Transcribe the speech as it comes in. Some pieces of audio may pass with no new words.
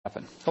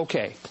happen.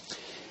 Okay.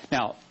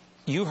 Now,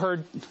 you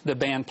heard the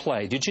band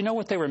play. Did you know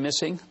what they were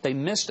missing? They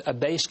missed a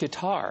bass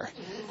guitar.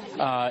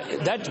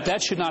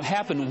 That should not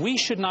happen. We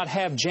should not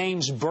have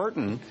James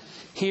Burton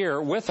here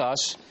with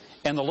us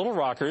and the Little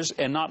Rockers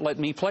and not let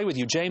me play with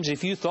you. James,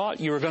 if you thought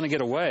you were going to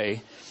get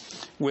away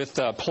with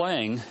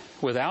playing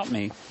without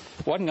me,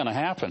 wasn't going to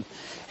happen.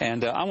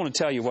 And I want to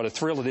tell you what a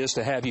thrill it is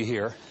to have you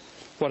here.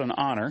 What an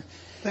honor.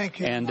 Thank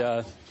you.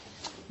 And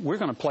we're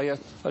going to play an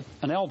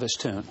Elvis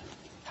tune.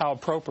 How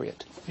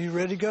appropriate. You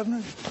ready,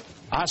 Governor?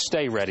 I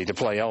stay ready to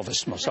play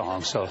Elvis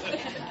songs, so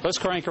let's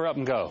crank her up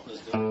and go.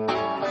 Well,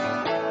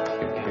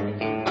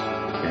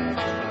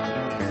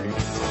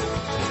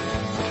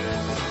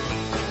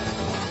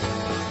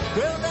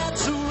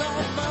 that's all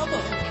right,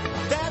 Mama.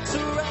 That's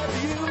all right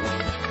for you.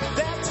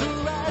 That's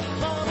all right,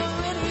 Mama.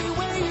 Any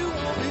way you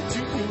want me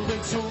to.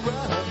 That's all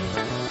right.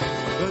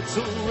 That's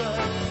all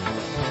right.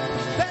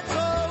 That's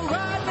all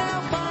right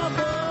now,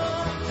 Mama.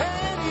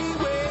 Any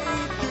way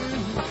you do.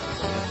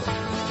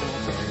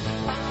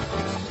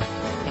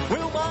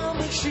 Well,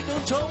 Mama, she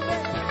done told me.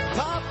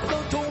 Papa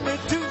done told me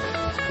too.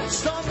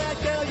 Son, that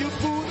girl you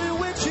fooling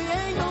with, she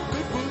ain't no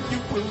good for you.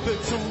 Well,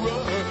 that's all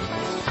right.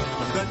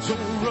 That's all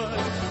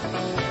right.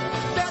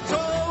 That's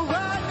all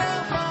right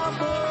now,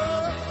 Mama.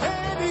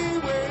 Any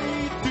way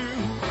you do.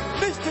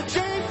 Mr.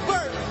 James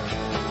Burton.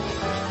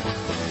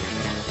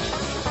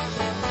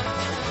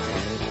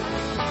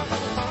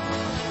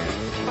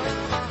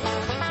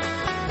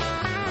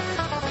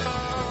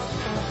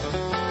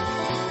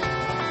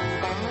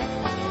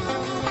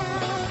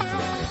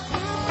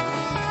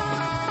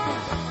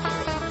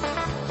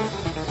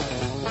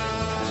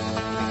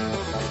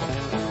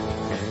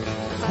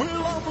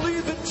 Well, I'm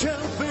leaving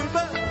town,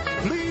 baby.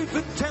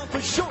 Leaving town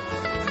for sure.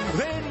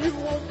 Then you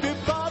won't be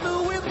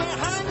bothered with me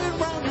hanging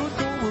round your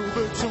door. Well,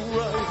 that's all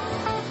right.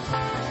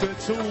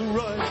 That's all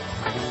right.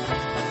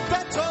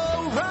 That's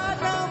all right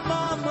now,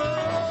 Mama.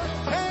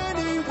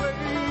 Any way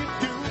you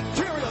do.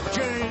 Tear it up,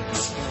 James.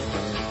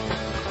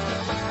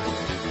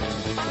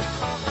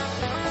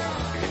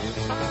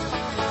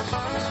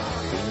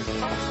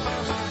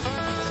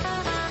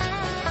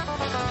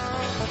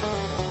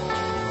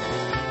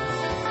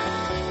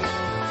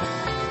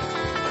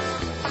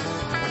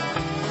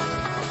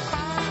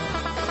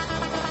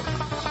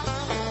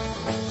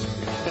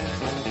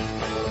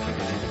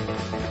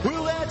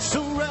 Well, that's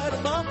all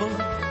right, Mama.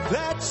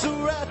 That's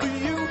all right for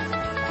you.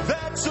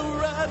 That's all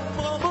right,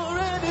 Mama.